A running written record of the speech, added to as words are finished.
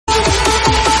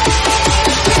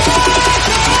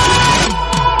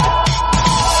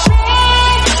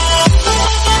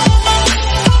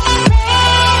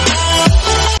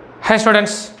Hi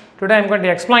students, today I am going to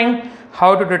explain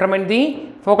how to determine the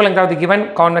focal length of the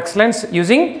given convex lens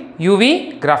using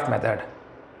UV graph method.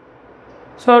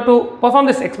 So to perform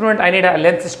this experiment I need a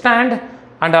lens stand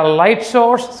and a light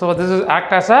source. So this is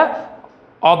act as a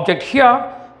object here,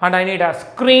 and I need a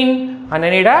screen and I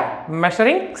need a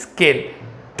measuring scale.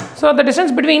 So the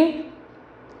distance between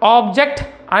object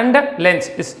and lens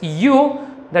is U.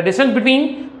 The distance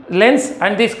between lens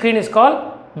and the screen is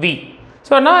called V.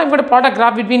 So now I am going to plot a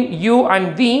graph between U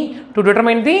and V to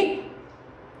determine the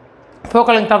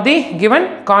focal length of the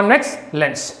given convex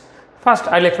lens. First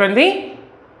I will explain the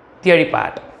theory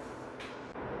part.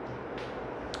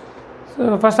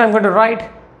 So first I am going to write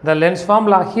the lens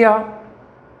formula here.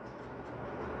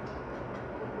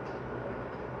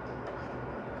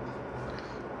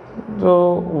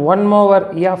 So 1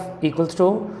 over F equals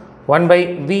to 1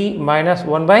 by V minus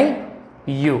 1 by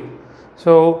U.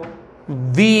 So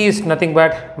V is nothing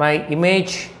but my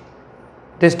image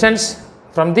distance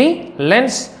from the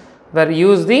lens, where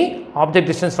U is the object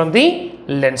distance from the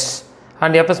lens,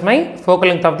 and F is my focal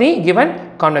length of the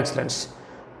given convex lens.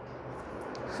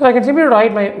 So I can simply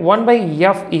write my 1 by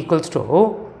F equals to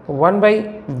 1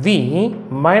 by V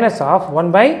minus of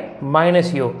 1 by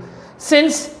minus U.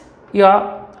 Since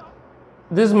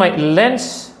this is my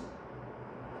lens,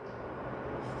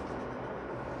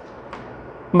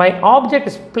 my object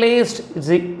is placed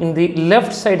in the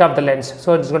left side of the lens,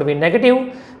 so it is going to be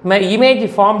negative. My image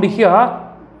formed here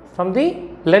from the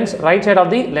lens, right side of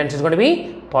the lens, is going to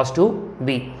be positive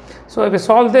V. So if I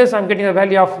solve this, I am getting a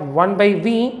value of 1 by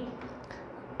V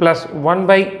plus 1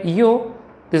 by U.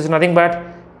 This is nothing but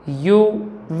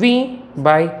UV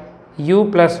by U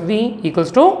plus V equals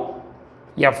to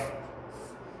F.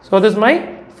 So this is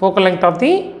my focal length of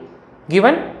the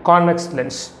given convex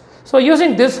lens. So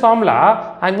using this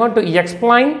formula, I am going to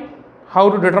explain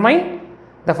how to determine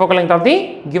the focal length of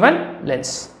the given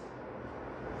lens.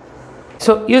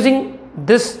 So using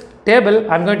this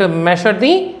table, I am going to measure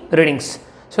the readings.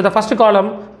 So the first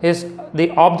column is the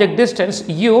object distance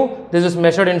U. This is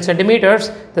measured in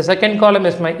centimeters. The second column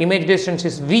is my image distance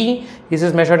is V. This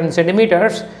is measured in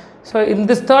centimeters. So in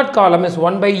this third column is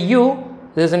 1 by U.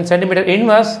 This is in centimeter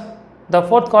inverse. The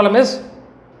fourth column is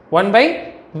 1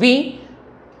 by V.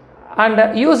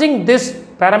 And using these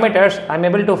parameters, I am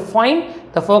able to find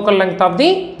the focal length of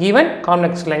the given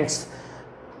convex lens.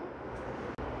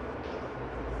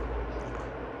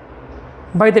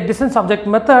 By the distance object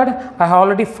method, I have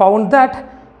already found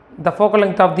that the focal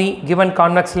length of the given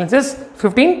convex lens is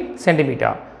 15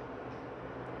 centimeter.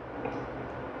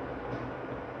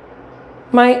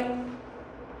 My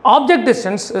object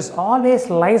distance is always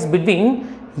lies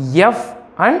between F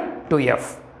and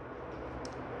 2F.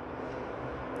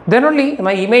 Then only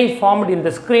my image formed in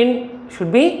the screen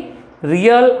should be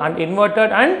real and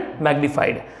inverted and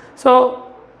magnified.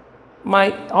 So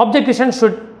my object distance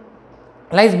should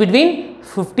lies between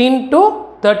 15 to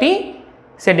 30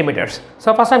 centimeters.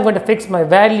 So first I am going to fix my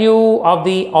value of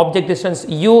the object distance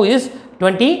U is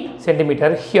 20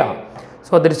 centimeter here.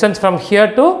 So the distance from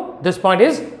here to this point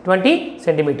is 20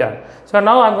 centimeter. So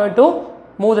now I am going to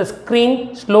move the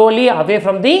screen slowly away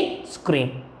from the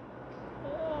screen,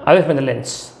 away from the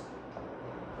lens.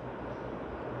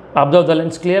 Observe the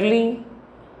lens clearly.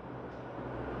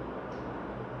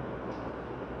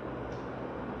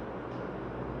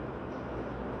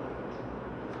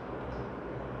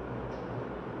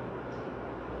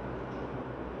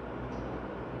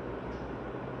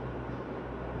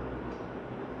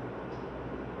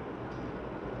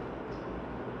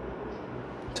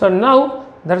 So now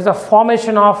there is a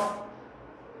formation of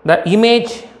the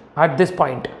image at this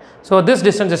point. So this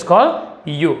distance is called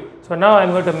U. So now I am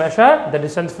going to measure the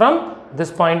distance from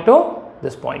this point to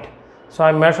this point. So I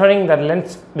am measuring the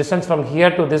lens distance from here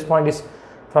to this point is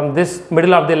from this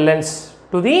middle of the lens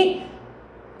to the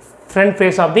front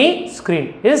face of the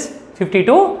screen is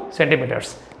 52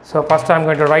 centimeters. So first I am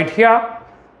going to write here,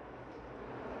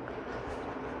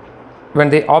 when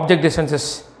the object distance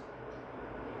is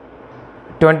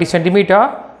 20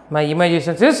 centimeter, my image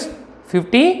distance is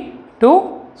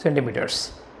 52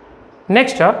 centimeters.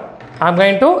 Next I am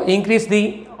going to increase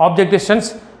the object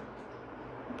distance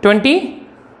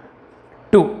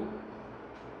 22.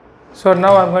 So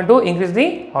now I am going to increase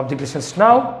the object distance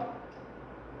now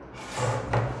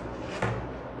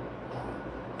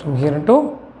from here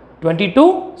to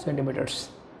 22 centimeters.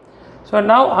 So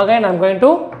now again I am going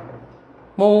to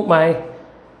move my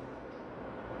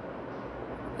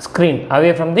screen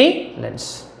away from the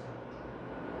lens.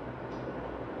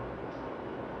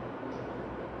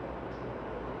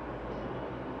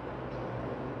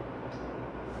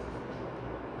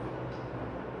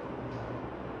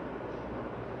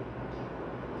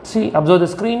 See, observe the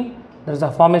screen. There is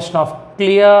a formation of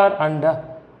clear and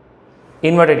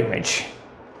inverted image.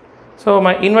 So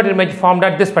my inverted image formed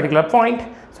at this particular point.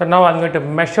 So now I am going to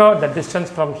measure the distance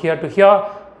from here to here.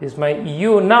 This is my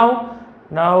u now.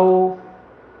 Now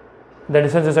the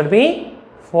distance is going to be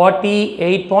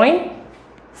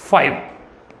 48.5.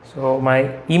 So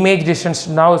my image distance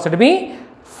now is going to be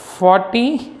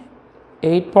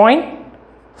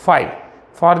 48.5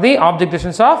 for the object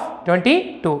distance of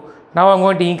 22. Now I am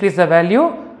going to increase the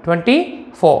value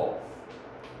 24.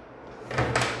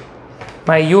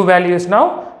 My u value is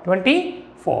now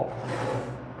 24.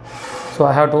 So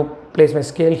I have to place my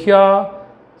scale here.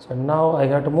 So now I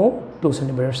have to move 2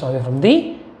 centimeters away from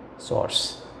the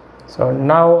source. So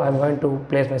now I am going to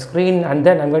place my screen, and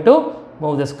then I am going to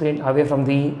move the screen away from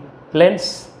the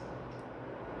lens.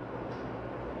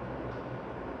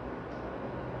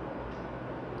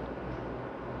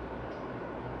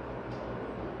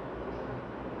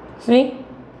 See,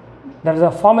 there is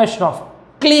a formation of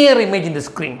clear image in the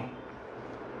screen.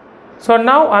 So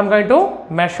now I am going to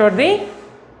measure the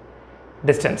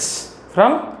distance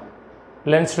from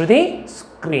lens to the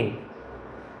screen.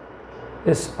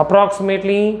 Is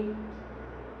approximately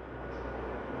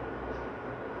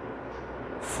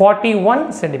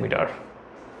 41 centimeter.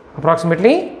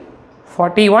 Approximately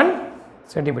 41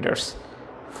 centimeters.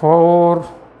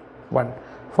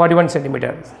 41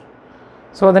 centimeters.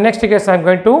 So the next case I am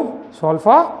going to solve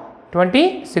for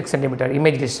 26 centimeter.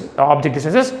 Image distance, object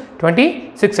distance is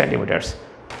 26 centimeters.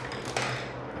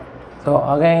 So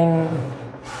again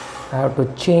I have to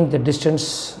change the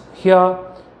distance here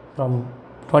from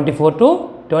 24 to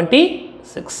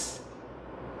 26,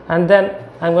 and then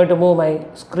I am going to move my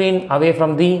screen away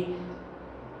from the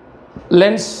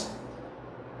lens.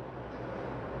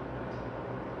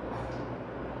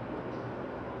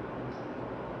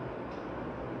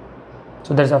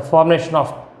 So there is a formation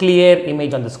of clear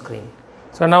image on the screen.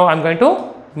 So now I am going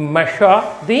to measure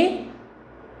the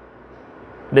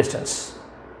distance.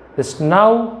 This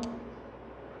now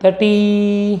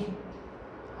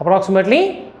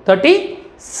approximately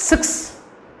 36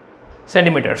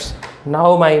 centimeters.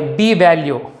 Now my B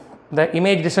value, the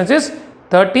image distance is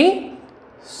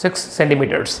 36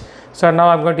 centimeters. So now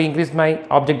I am going to increase my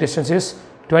object distance is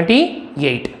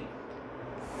 28.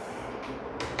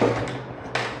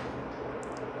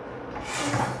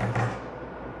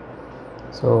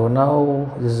 So now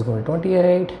this is going to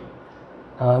 28.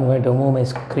 Now I am going to move my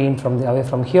screen from away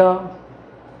from here.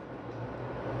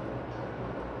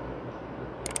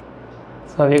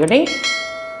 So we are getting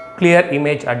clear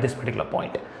image at this particular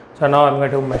point. So now I am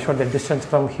going to measure the distance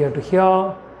from here to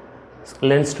here.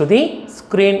 Lens to the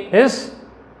screen is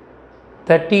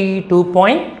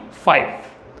 32.5.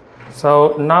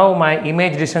 So now my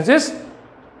image distance is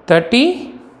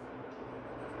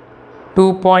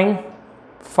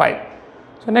 32.5.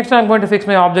 So next I am going to fix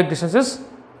my object distance is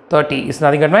 30. It's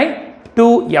nothing but my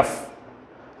 2f.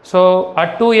 So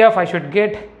at 2f I should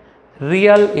get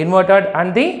real, inverted,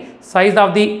 and the size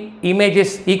of the image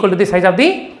is equal to the size of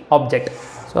the object.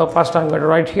 So first I am going to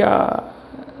write here,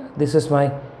 this is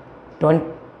my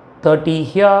 30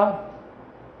 here,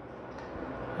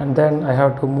 and then I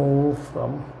have to move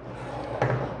from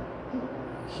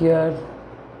here .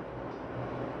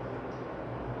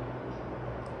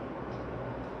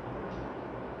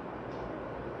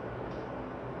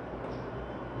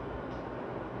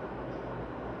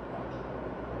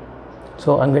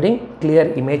 So I am getting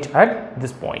clear image at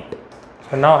this point.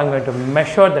 So now I am going to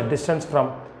measure the distance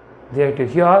from there to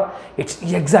here. It's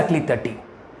exactly 30.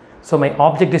 So my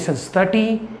object distance is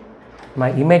 30.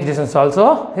 My image distance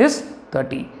also is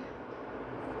 30.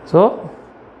 So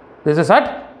this is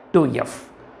at 2f.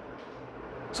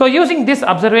 So using these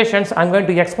observations, I am going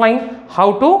to explain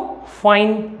how to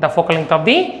find the focal length of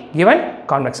the given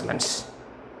convex lens.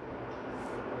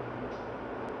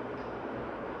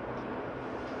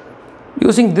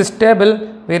 Using this table,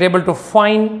 we are able to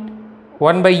find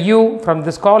 1 by u from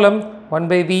this column, 1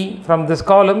 by v from this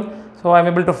column. So I am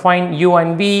able to find u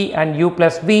and v and u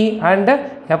plus v, and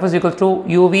f is equal to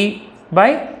uv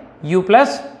by u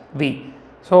plus v.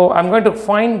 So I am going to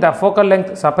find the focal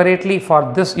length separately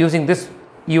for this using this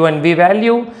u and v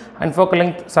value, and focal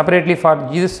length separately for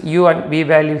this u and v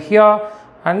value here,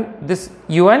 and this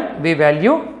u and v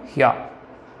value here.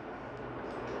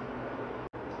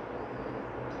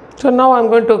 So now I am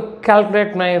going to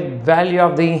calculate my value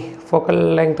of the focal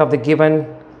length of the given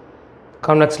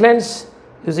convex lens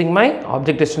using my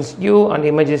object distance u and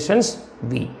image distance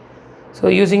v. So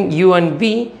using u and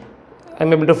v, I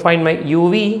am able to find my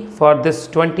uv for this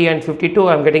 20 and 52.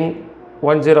 I am getting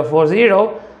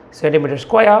 1040 centimeter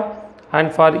square,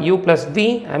 and for u plus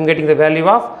v I am getting the value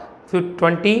of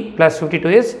 20 plus 52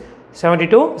 is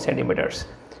 72 centimeters.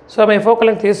 So my focal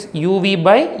length is uv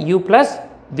by u plus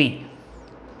v.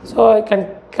 So I can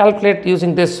calculate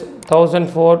using this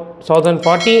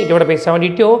 1040 divided by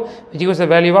 72, which gives a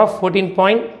value of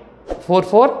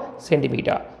 14.44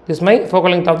 centimeter. This is my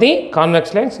focal length of the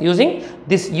convex lens using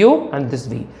this u and this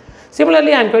v.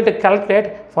 Similarly, I am going to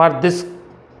calculate for this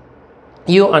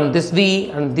u and this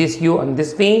v and this u and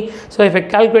this v. So if I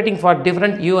calculating for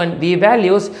different u and v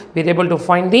values, we are able to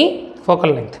find the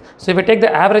focal length. So if I take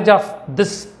the average of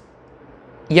this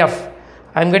f,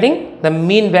 I am getting the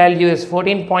mean value is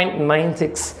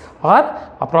 14.96 or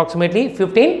approximately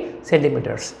 15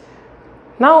 centimeters.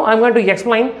 Now I am going to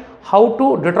explain how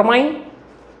to determine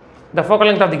the focal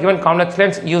length of the given convex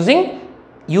lens using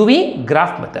UV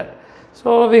graph method.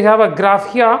 So we have a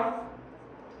graph here.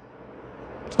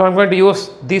 So I am going to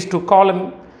use these two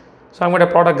columns. So I am going to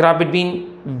plot a graph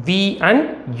between V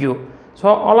and U. So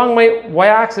along my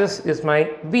y-axis is my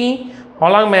V,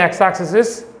 along my x-axis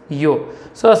is U.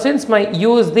 So since my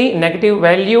U is the negative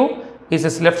value, is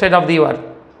this left side of the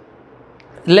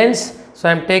lens, so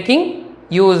I am taking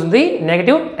U is the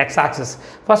negative x-axis.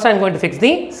 First I am going to fix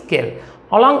the scale.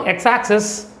 Along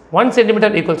x-axis 1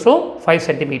 centimeter equals to 5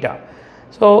 centimeter.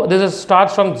 So this is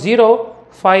starts from 0,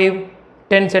 5,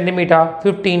 10 centimeter,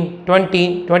 15,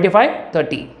 20, 25,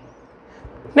 30.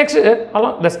 Next,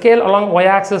 along the scale along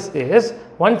y-axis is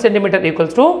 1 centimeter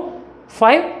equals to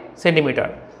 5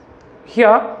 centimeter.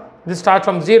 Here this starts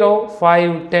from 0,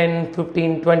 5, 10,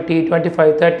 15, 20,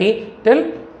 25, 30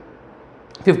 till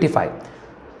 55.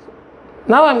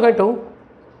 Now I am going to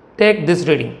take this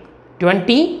reading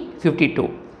 20, 52.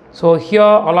 So here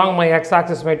along my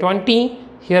x-axis my 20,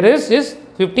 here is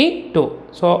 52.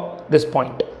 So this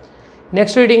point.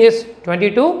 Next reading is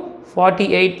 22,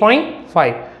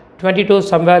 48.5. 22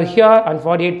 somewhere here and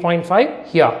 48.5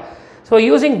 here. So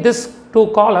using these two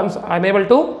columns, I am able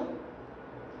to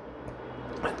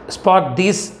spot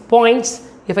these points.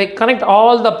 If I connect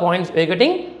all the points, we are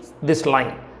getting this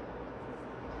line.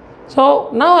 So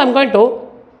now I am going to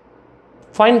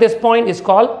find this point is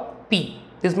called P.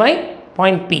 This is my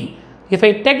point P. If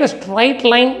I take the straight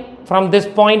line from this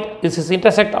point, this is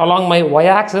intersect along my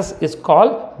y-axis is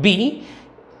called B.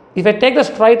 If I take the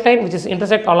straight line which is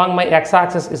intersect along my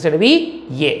x-axis is going to be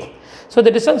A. So the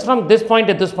distance from this point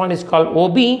to this point is called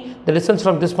OB. The distance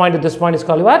from this point to this point is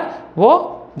called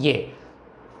OA.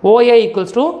 OA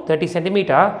equals to 30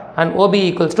 centimeter and OB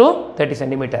equals to 30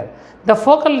 centimeter. The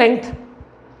focal length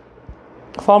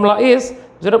formula is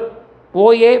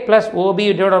OA plus OB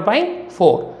divided by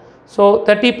 4. So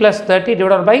 30 plus 30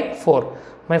 divided by 4.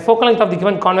 My focal length of the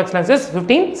given convex lens is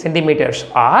 15 centimeters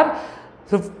or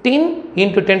 15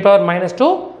 into 10 power minus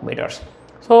 2 meters.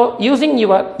 So using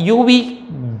your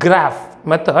UV graph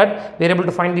method, we are able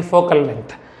to find the focal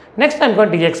length. Next I am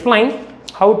going to explain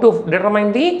how to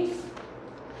determine the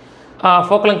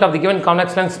focal length of the given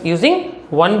convex lens using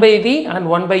 1 by V and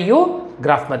 1 by U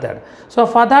graph method. So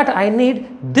for that I need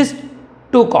these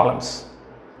two columns.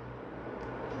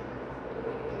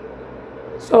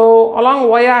 So along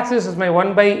y-axis is my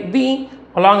 1 by V,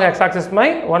 along x-axis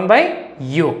my 1 by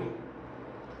U.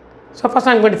 So first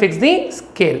I am going to fix the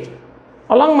scale.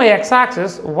 Along my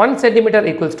x-axis 1 centimeter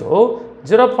equals to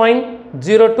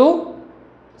 0.02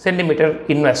 centimeter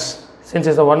inverse. Since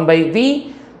it is a 1 by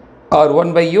V or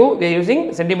 1 by U, we are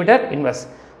using centimeter inverse.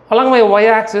 Along my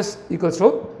y-axis equals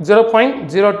to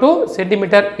 0.02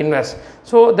 centimeter inverse.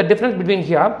 So the difference between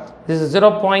here, this is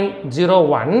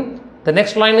 0.01. The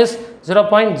next line is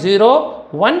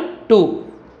 0.012,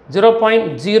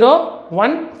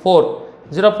 0.014,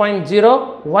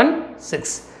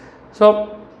 0.016.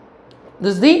 So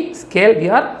this is the scale we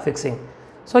are fixing.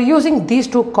 So using these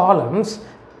two columns,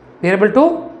 we are able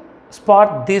to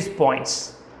spot these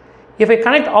points. If I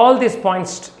connect all these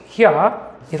points here,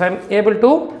 if I am able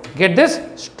to get this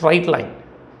straight line.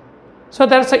 So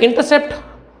there is an intercept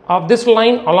of this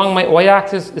line along my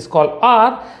y-axis is called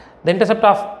R. The intercept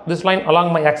of this line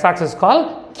along my x-axis is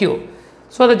called Q.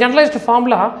 So the generalized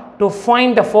formula to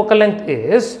find the focal length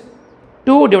is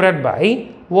 2 divided by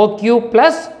OQ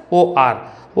plus OR.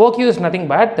 OQ is nothing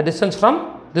but the distance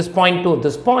from this point to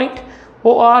this point.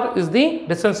 OR is the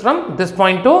distance from this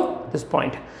point to this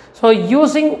point. So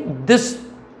using this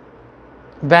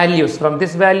values from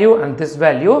this value and this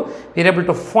value, we are able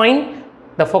to find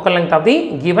the focal length of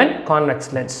the given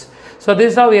convex lens. So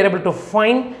this is how we are able to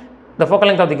find the focal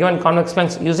length of the given convex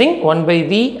lens using 1 by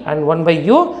V and 1 by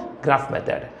U graph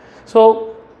method.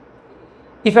 So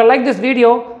if you like this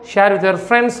video, share with your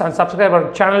friends and subscribe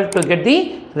our channel to get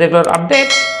the regular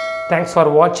updates. Thanks for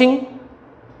watching.